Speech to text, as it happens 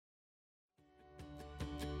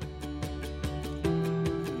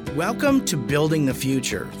Welcome to Building the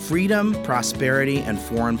Future, Freedom, Prosperity, and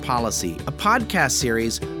Foreign Policy, a podcast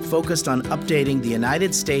series focused on updating the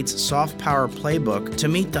United States soft power playbook to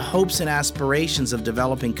meet the hopes and aspirations of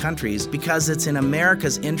developing countries because it's in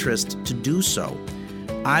America's interest to do so.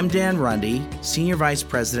 I'm Dan Runde, Senior Vice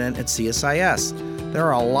President at CSIS. There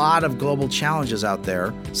are a lot of global challenges out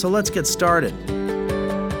there, so let's get started.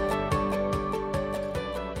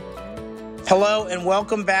 Hello and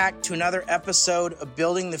welcome back to another episode of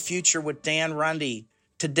Building the Future with Dan Runde.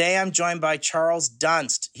 Today I'm joined by Charles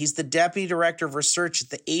Dunst. He's the Deputy Director of Research at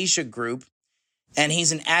the Asia Group, and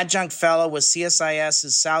he's an adjunct fellow with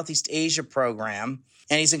CSIS's Southeast Asia program,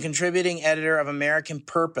 and he's a contributing editor of American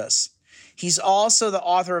Purpose. He's also the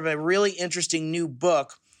author of a really interesting new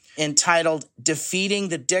book entitled Defeating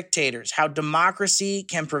the Dictators: How Democracy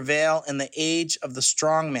Can Prevail in the Age of the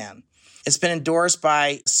Strongman. It's been endorsed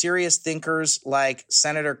by serious thinkers like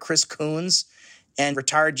Senator Chris Coons and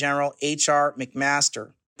retired General H.R.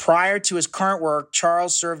 McMaster. Prior to his current work,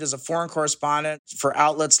 Charles served as a foreign correspondent for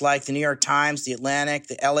outlets like the New York Times, the Atlantic,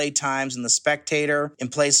 the LA Times, and the Spectator in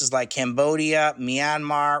places like Cambodia,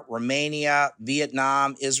 Myanmar, Romania,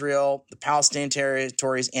 Vietnam, Israel, the Palestinian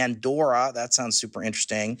territories, Andorra, that sounds super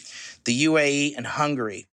interesting, the UAE, and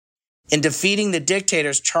Hungary. In Defeating the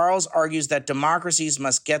Dictators, Charles argues that democracies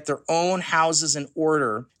must get their own houses in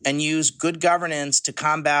order and use good governance to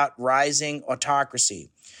combat rising autocracy.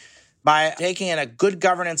 By taking a good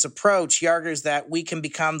governance approach, he argues that we can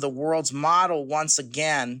become the world's model once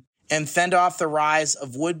again and fend off the rise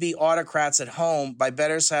of would-be autocrats at home by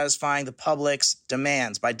better satisfying the public's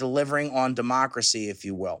demands, by delivering on democracy, if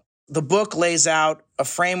you will. The book lays out a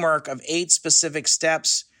framework of 8 specific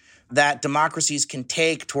steps that democracies can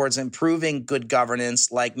take towards improving good governance,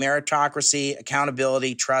 like meritocracy,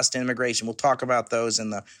 accountability, trust, and immigration. We'll talk about those in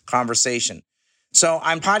the conversation. So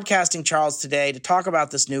I'm podcasting Charles today to talk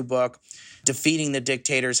about this new book, Defeating the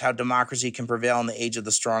Dictators: How Democracy Can Prevail in the Age of the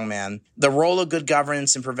Strongman, the role of good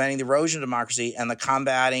governance in preventing the erosion of democracy and the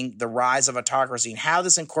combating the rise of autocracy, and how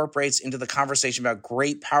this incorporates into the conversation about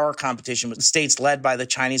great power competition with states led by the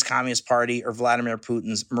Chinese Communist Party or Vladimir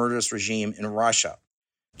Putin's murderous regime in Russia.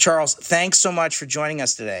 Charles, thanks so much for joining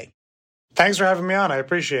us today. Thanks for having me on. I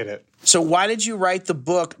appreciate it. So why did you write the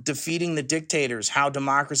book, Defeating the Dictators: How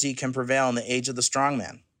Democracy Can Prevail in the Age of the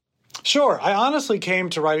Strongman? Sure. I honestly came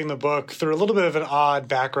to writing the book through a little bit of an odd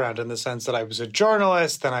background in the sense that I was a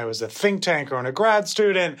journalist, then I was a think tanker and a grad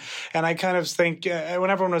student, and I kind of think when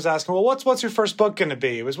everyone was asking, well, what's your first book going to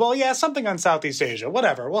be? It was, well, yeah, something on Southeast Asia,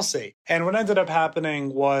 whatever, we'll see. And what ended up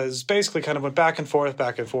happening was basically kind of went back and forth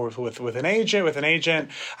with an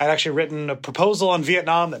agent. I'd actually written a proposal on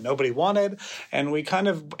Vietnam that nobody wanted, and we kind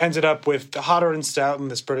of ended up with Hodder and Stout, and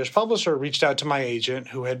this British publisher reached out to my agent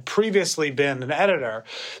who had previously been an editor,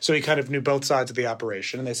 so he kind of knew both sides of the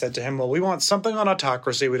operation. And they said to him, well, we want something on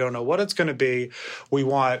autocracy. We don't know what it's going to be. We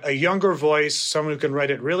want a younger voice, someone who can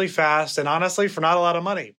write it really fast and honestly for not a lot of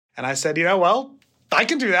money. And I said, well, I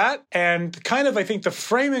can do that. And kind of, I think the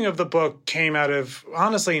framing of the book came out of,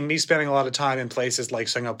 honestly, me spending a lot of time in places like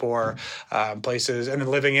Singapore, places, and then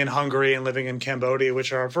living in Hungary and living in Cambodia,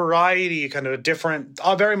 which are a variety, kind of different,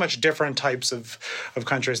 very much different types of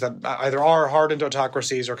countries that either are hardened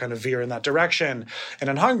autocracies or kind of veer in that direction. And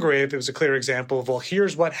in Hungary, there was a clear example of, well,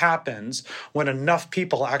 here's what happens when enough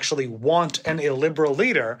people actually want an illiberal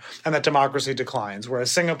leader and that democracy declines.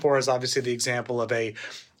 Whereas Singapore is obviously the example of a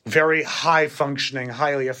very high-functioning,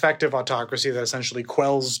 highly effective autocracy that essentially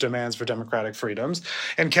quells demands for democratic freedoms.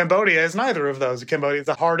 And Cambodia is neither of those. Cambodia is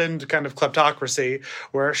a hardened kind of kleptocracy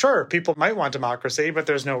where, sure, people might want democracy, but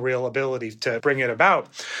there's no real ability to bring it about.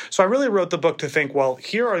 So I really wrote the book to think, well,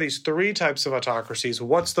 here are these 3 types of autocracies.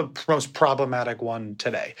 What's the most problematic one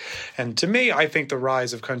today? And to me, I think the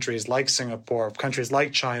rise of countries like Singapore, countries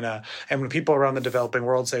like China, and when people around the developing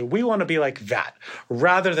world say, we want to be like that,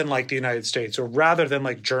 rather than like the United States, or rather than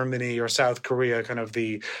like Germany or South Korea, kind of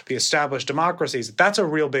the established democracies, that's a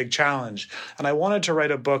real big challenge. And I wanted to write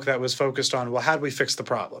a book that was focused on, well, how do we fix the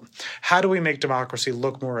problem? How do we make democracy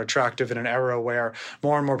look more attractive in an era where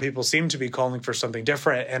more and more people seem to be calling for something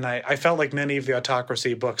different? And I felt like many of the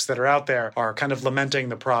autocracy books that are out there are kind of lamenting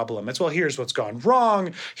the problem. It's, well, here's what's gone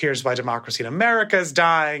wrong. Here's why democracy in America is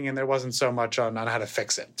dying. And there wasn't so much on how to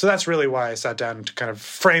fix it. So that's really why I sat down to kind of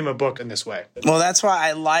frame a book in this way. Well, that's why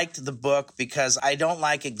I liked the book, because I don't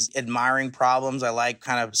like admiring problems. I like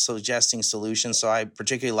kind of suggesting solutions. So I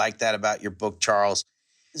particularly like that about your book, Charles.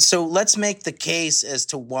 So let's make the case as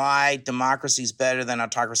to why democracy is better than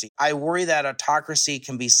autocracy. I worry that autocracy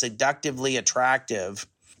can be seductively attractive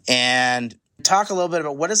and Talk a little bit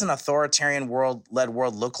about what does an authoritarian led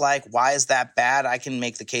world look like? Why is that bad? I can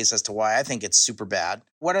make the case as to why I think it's super bad.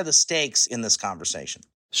 What are the stakes in this conversation?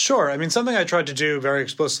 Sure. I mean, something I tried to do very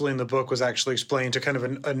explicitly in the book was actually explain to kind of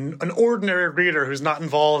an ordinary reader who's not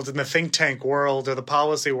involved in the think tank world or the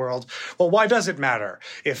policy world, well, why does it matter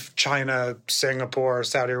if China, Singapore,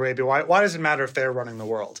 Saudi Arabia, why does it matter if they're running the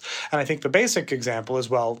world? And I think the basic example is,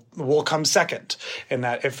 well, will come second, in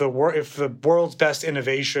that if the world's best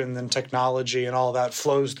innovation and technology and all that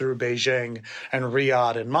flows through Beijing and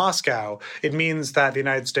Riyadh and Moscow, it means that the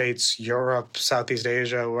United States, Europe, Southeast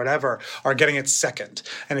Asia, whatever, are getting it second.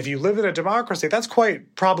 And if you live in a democracy, that's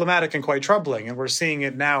quite problematic and quite troubling. And we're seeing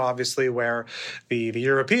it now, obviously, where the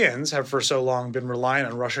Europeans have for so long been relying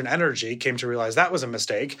on Russian energy, came to realize that was a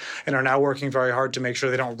mistake, and are now working very hard to make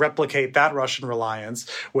sure they don't replicate that Russian reliance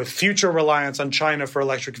with future reliance on China for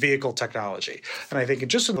electric vehicle technology. And I think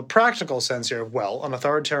just in the practical sense here, well, an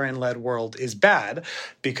authoritarian-led world is bad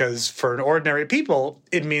because for an ordinary people,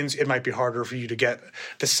 it means it might be harder for you to get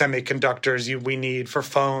the semiconductors we need for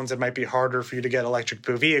phones. It might be harder for you to get electric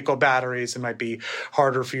vehicle batteries. It might be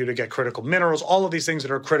harder for you to get critical minerals, all of these things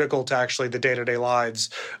that are critical to actually the day-to-day lives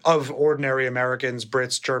of ordinary Americans,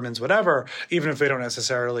 Brits, Germans, whatever, even if they don't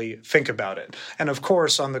necessarily think about it. And of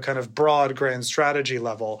course, on the kind of broad grand strategy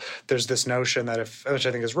level, there's this notion that which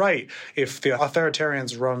I think is right, if the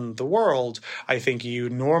authoritarians run the world, I think you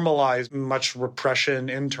normalize much repression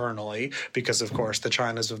internally because, of course, the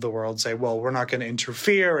Chinas of the world say, well, we're not going to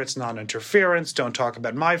interfere. It's non-interference. Don't talk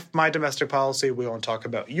about my domestic policy. We won't talk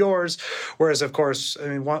about yours. Whereas, of course,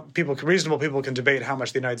 I mean, reasonable people can debate how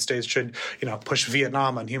much the United States should, push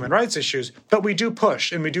Vietnam on human rights issues, but we do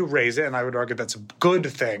push and we do raise it, and I would argue that's a good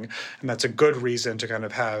thing, and that's a good reason to kind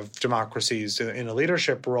of have democracies in a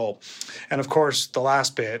leadership role. And of course, the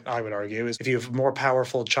last bit, I would argue, is if you have more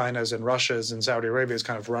powerful Chinas and Russias and Saudi Arabias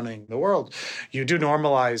kind of running the world, you do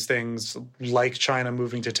normalize things like China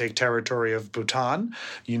moving to take territory of Bhutan.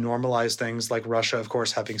 You normalize things like Russia, of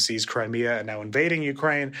course, having seized Crimea and now invading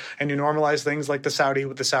Ukraine, and you normalize things like the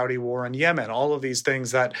Saudi war in Yemen. All of these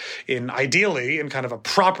things that ideally in kind of a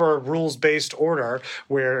proper rules-based order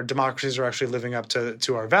where democracies are actually living up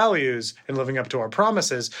to our values and living up to our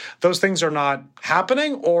promises, those things are not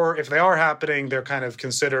happening, or if they are happening, they're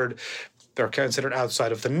considered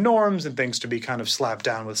outside of the norms and things to be kind of slapped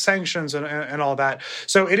down with sanctions and all that.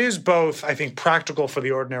 So it is both, I think, practical for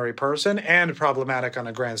the ordinary person and problematic on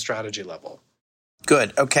a grand strategy level.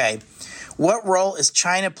 Good. Okay. What role is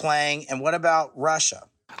China playing, and what about Russia?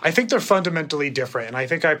 I think they're fundamentally different, and I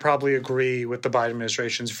think I probably agree with the Biden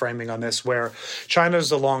administration's framing on this, where China is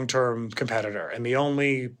the long-term competitor, and the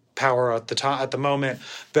only power at the moment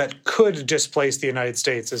that could displace the United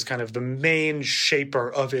States as kind of the main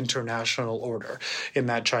shaper of international order, in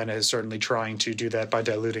that China is certainly trying to do that by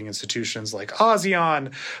diluting institutions like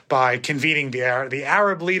ASEAN, by convening the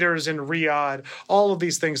Arab leaders in Riyadh, all of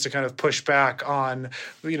these things to kind of push back on,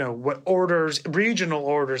 what regional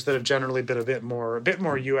orders that have generally been a bit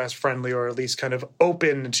more U.S. friendly, or at least kind of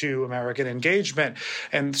open to American engagement.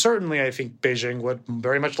 And certainly I think Beijing would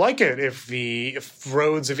very much like it if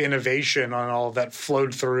roads of innovation on all of that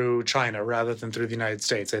flowed through China rather than through the United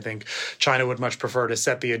States. I think China would much prefer to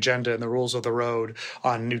set the agenda and the rules of the road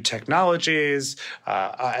on new technologies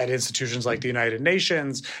at institutions like the United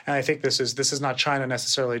Nations. And I think this is not China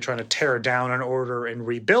necessarily trying to tear down an order and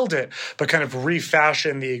rebuild it, but kind of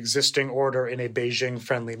refashion the existing order in a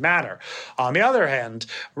Beijing-friendly manner. On the other hand,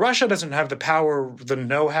 Russia doesn't have the power, the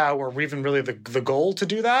know-how, or even really the goal to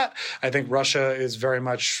do that. I think Russia is very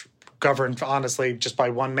much governed, honestly, just by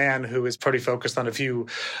one man who is pretty focused on a few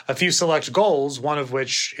select goals, one of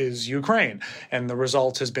which is Ukraine. And the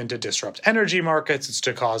result has been to disrupt energy markets. It's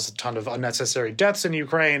to cause a ton of unnecessary deaths in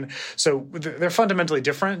Ukraine. So they're fundamentally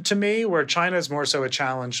different to me, where China is more so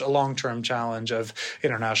a long-term challenge of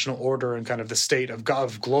international order and kind of the state of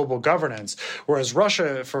global governance, whereas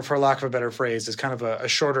Russia, for lack of a better phrase, is kind of a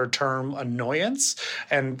shorter-term annoyance,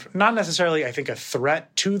 and not necessarily, I think, a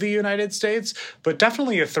threat to the United States, but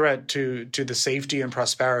definitely a threat to the safety and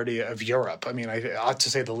prosperity of Europe. I mean, I ought to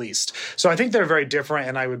say the least. So I think they're very different,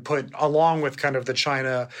 and I would put, along with kind of the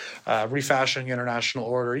China refashioning international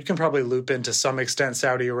order, you can probably loop into some extent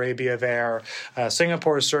Saudi Arabia there.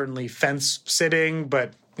 Singapore is certainly fence-sitting,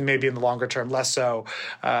 but maybe in the longer term less so.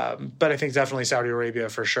 But I think definitely Saudi Arabia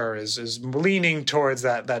for sure is leaning towards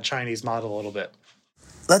that Chinese model a little bit.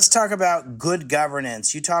 Let's talk about good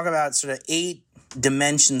governance. You talk about sort of 8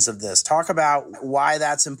 dimensions of this. Talk about why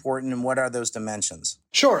that's important and what are those dimensions.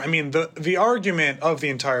 Sure. I mean, the argument of the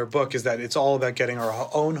entire book is that it's all about getting our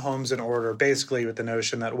own homes in order, basically with the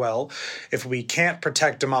notion that, well, if we can't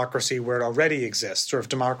protect democracy where it already exists, or if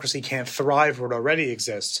democracy can't thrive where it already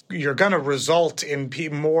exists, you're going to result in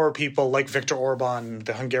more people like Viktor Orban,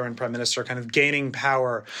 the Hungarian prime minister, kind of gaining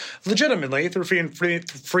power legitimately through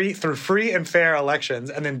free and fair elections,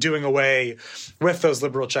 and then doing away with those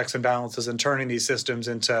liberal checks and balances and turning these systems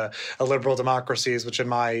into liberal democracies, which in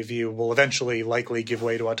my view will eventually likely give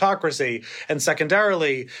way to autocracy. And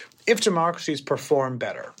secondarily, if democracies perform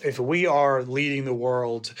better, if we are leading the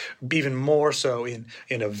world even more so in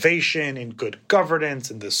innovation, in good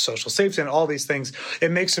governance, in the social safety, and all these things,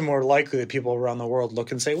 it makes it more likely that people around the world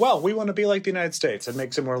look and say, well, we want to be like the United States. It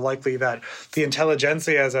makes it more likely that the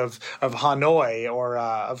intelligentsias of Hanoi or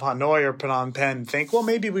Phnom Penh think, well,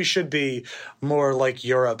 maybe we should be more like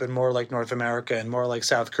Europe and more like North America and more like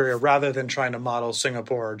South Korea rather than trying to model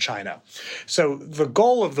Singapore or China. So the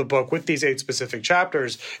goal of the book with these 8 specific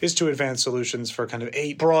chapters is to advance solutions for kind of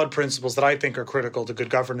 8 broad principles that I think are critical to good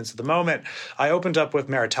governance at the moment. I opened up with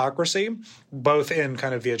meritocracy, both in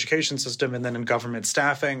kind of the education system and then in government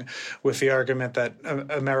staffing, with the argument that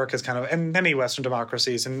America's kind of, and many Western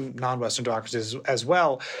democracies and non-Western democracies as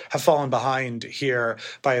well, have fallen behind here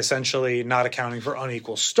by essentially not accounting for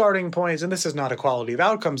unequal starting points. And this is not equality of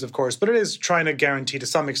outcomes, of course, but it is trying to guarantee to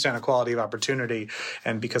some extent equality of opportunity.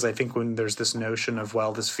 And because I think when there's this notion of,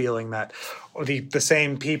 well, this feeling that the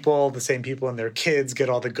same people and their kids get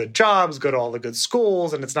all the good jobs, go to all the good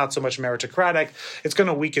schools, and it's not so much meritocratic, it's going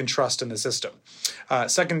to weaken trust in the system.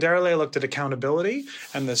 Secondarily, I looked at accountability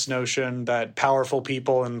and this notion that powerful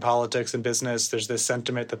people in politics and business, there's this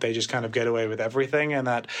sentiment that they just kind of get away with everything and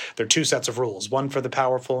that there are 2 sets of rules, one for the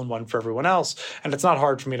powerful and one for everyone else. And it's not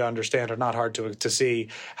hard for me to understand or not hard to see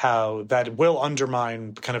how that will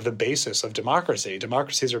undermine kind of the basis of democracy.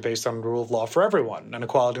 Democracies are based on rule of law for everyone and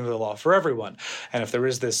equality of the law for everyone. And if there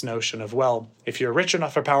is this notion of, well, if you're rich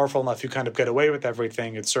enough or powerful enough, you kind of get away with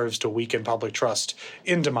everything, it serves to weaken public trust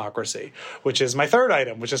in democracy, which is my third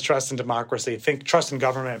item, which is trust in democracy, trust in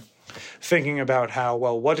government. Thinking about how,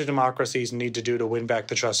 well, what do democracies need to do to win back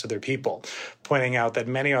the trust of their people? Pointing out that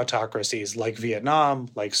many autocracies like Vietnam,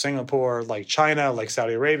 like Singapore, like China, like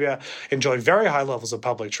Saudi Arabia, enjoy very high levels of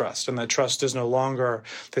public trust, and that trust is no longer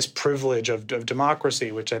this privilege of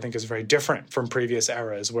democracy, which I think is very different from previous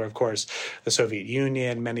eras where, of course, the Soviet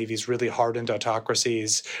Union, many of these really hardened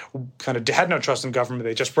autocracies kind of had no trust in government.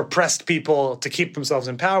 They just repressed people to keep themselves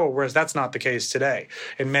in power, whereas that's not the case today.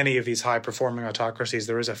 In many of these high-performing autocracies,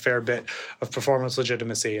 there is a fair bit of performance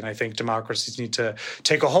legitimacy, and I think democracies need to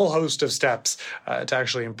take a whole host of steps to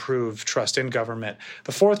actually improve trust in government.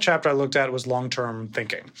 The 4th chapter I looked at was long-term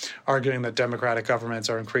thinking, arguing that democratic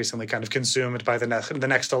governments are increasingly kind of consumed by the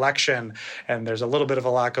next election, and there's a little bit of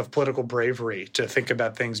a lack of political bravery to think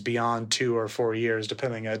about things beyond 2 or 4 years,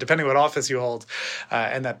 depending what office you hold,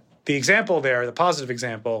 and that the example there, the positive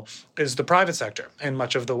example, is the private sector in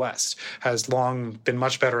much of the West has long been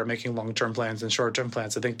much better at making long-term plans than short-term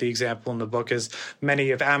plans. I think the example in the book is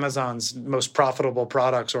many of Amazon's most profitable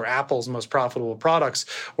products or Apple's most profitable products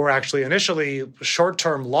were actually initially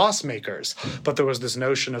short-term loss makers, but there was this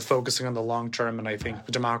notion of focusing on the long term, and I think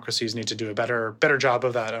democracies need to do a better job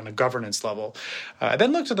of that on a governance level. I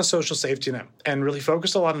then looked at the social safety net and really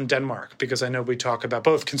focused a lot on Denmark, because I know we talk about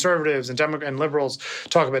both conservatives and liberals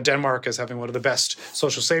talk about Denmark as having one of the best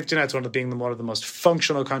social safety nets, one of the most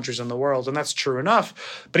functional countries in the world, and that's true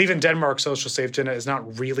enough. But even Denmark's social safety net is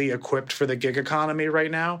not really equipped for the gig economy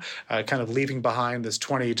right now, kind of leaving behind this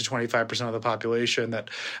 20 to 25% of the population that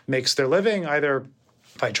makes their living either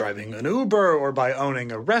by driving an Uber or by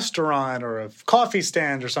owning a restaurant or a coffee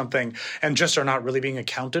stand or something, and just are not really being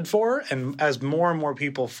accounted for. And as more and more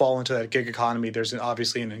people fall into that gig economy, there's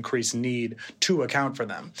obviously an increased need to account for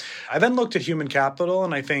them. I then looked at human capital,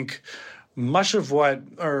 and I think much of what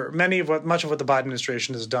the Biden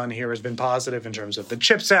administration has done here has been positive in terms of the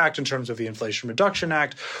CHIPS Act, in terms of the Inflation Reduction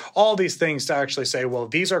Act, all these things to actually say, well,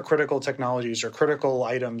 these are critical technologies or critical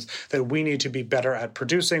items that we need to be better at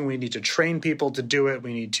producing. We need to train people to do it.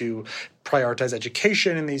 We need to prioritize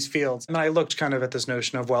education in these fields. And I looked kind of at this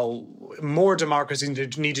notion of, well, more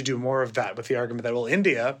democracies need to do more of that, with the argument that, well,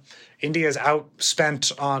 India is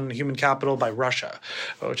outspent on human capital by Russia,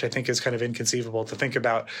 which I think is kind of inconceivable to think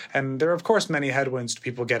about. And there are, of course, many headwinds to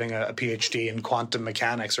people getting a PhD in quantum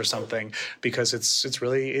mechanics or something, because it's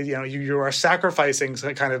really, you are sacrificing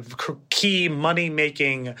some kind of key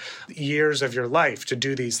money-making years of your life to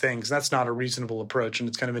do these things. That's not a reasonable approach, and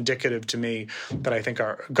it's kind of indicative to me that I think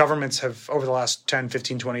our governments have have, over the last 10,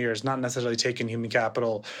 15, 20 years, not necessarily taken human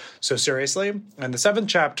capital so seriously. And the 7th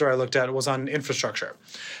chapter I looked at was on infrastructure,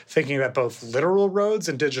 thinking about both literal roads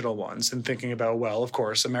and digital ones, and thinking about, well, of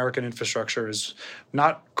course, American infrastructure is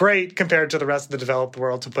not great compared to the rest of the developed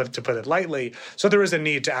world, to put it lightly. So there is a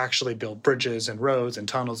need to actually build bridges and roads and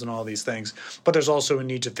tunnels and all these things. But there's also a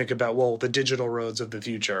need to think about, well, the digital roads of the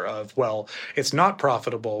future of, well, it's not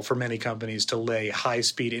profitable for many companies to lay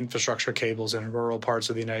high-speed infrastructure cables in rural parts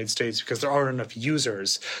of the United States because there aren't enough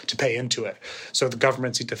users to pay into it. So the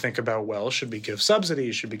governments need to think about, well, should we give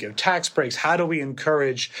subsidies? Should we give tax breaks? How do we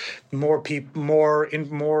encourage more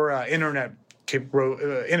internet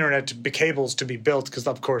cables to be built? Because,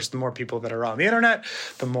 of course, the more people that are on the internet,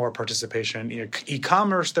 the more participation in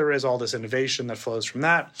e-commerce there is, all this innovation that flows from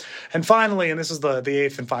that. And finally, and this is the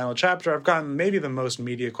 8th and final chapter, I've gotten maybe the most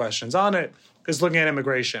media questions on it, is looking at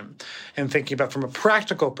immigration and thinking about from a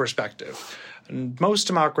practical perspective. Most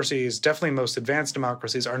democracies, definitely most advanced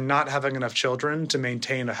democracies, are not having enough children to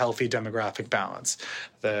maintain a healthy demographic balance.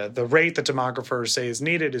 The rate that demographers say is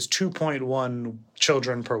needed is 2.1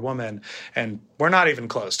 children per woman, and we're not even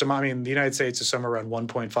close. The United States is somewhere around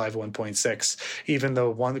 1.5, 1.6, even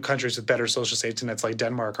though one of the countries with better social safety nets like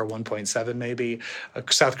Denmark are 1.7 maybe.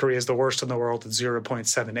 South Korea is the worst in the world at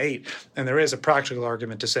 0.78. And there is a practical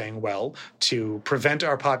argument to saying, well, to prevent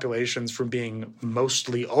our populations from being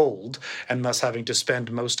mostly old and thus having to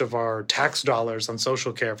spend most of our tax dollars on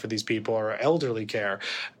social care for these people or elderly care,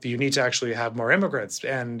 you need to actually have more immigrants.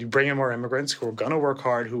 And you bring in more immigrants who are going to work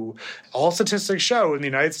hard, who all statistics show in the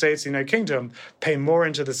United States, the United Kingdom, pay more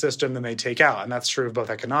into the system than they take out. And that's true of both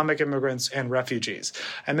economic immigrants and refugees.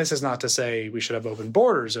 And this is not to say we should have open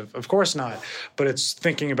borders, of course not, but it's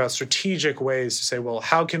thinking about strategic ways to say, well,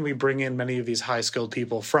 how can we bring in many of these high-skilled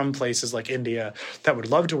people from places like India that would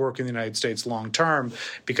love to work in the United States long-term,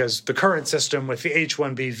 because the current system with the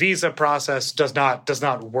H-1B visa process does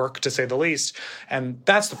not work, to say the least. And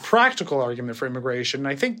that's the practical argument for immigration. And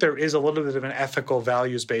I think there is a little bit of an ethical,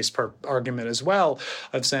 values-based argument as well,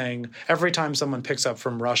 of saying every time someone picks up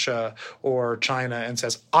from Russia or China and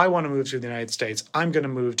says, I want to move to the United States, I'm going to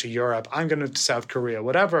move to Europe, I'm going to move to South Korea,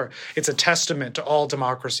 whatever, it's a testament to all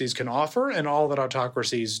democracies can offer and all that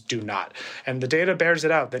autocracies do not. And the data bears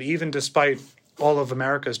it out that even despite all of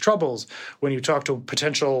America's troubles, when you talk to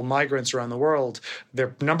potential migrants around the world,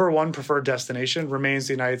 their number one preferred destination remains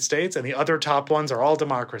the United States, and the other top ones are all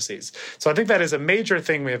democracies. So I think that is a major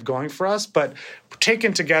thing we have going for us, but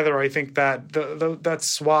taken together, I think that that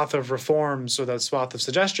swath of reforms or that swath of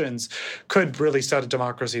suggestions could really set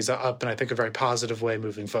democracies up in, I think, a very positive way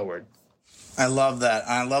moving forward. I love that.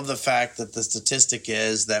 I love the fact that the statistic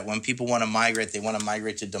is that when people want to migrate, they want to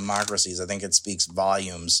migrate to democracies. I think it speaks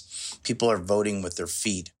volumes. People are voting with their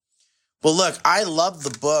feet. Well, look, I love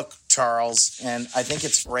the book, Charles, and I think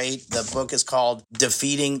it's great. The book is called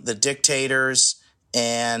Defeating the Dictators,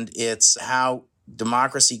 and it's How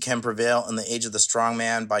Democracy Can Prevail in the Age of the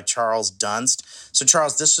Strongman by Charles Dunst. So,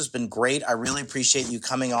 Charles, this has been great. I really appreciate you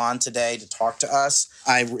coming on today to talk to us.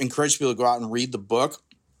 I encourage people to go out and read the book.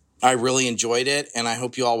 I really enjoyed it, and I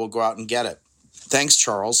hope you all will go out and get it. Thanks,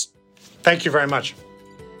 Charles. Thank you very much.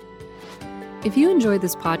 If you enjoyed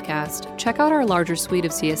this podcast, check out our larger suite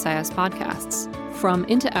of CSIS podcasts. From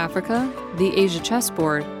Into Africa, The Asia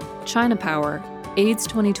Chessboard, China Power, AIDS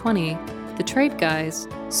 2020, The Trade Guys,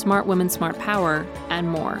 Smart Women, Smart Power, and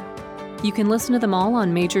more. You can listen to them all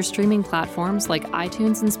on major streaming platforms like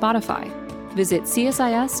iTunes and Spotify. Visit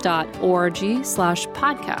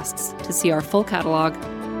csis.org/podcasts to see our full catalog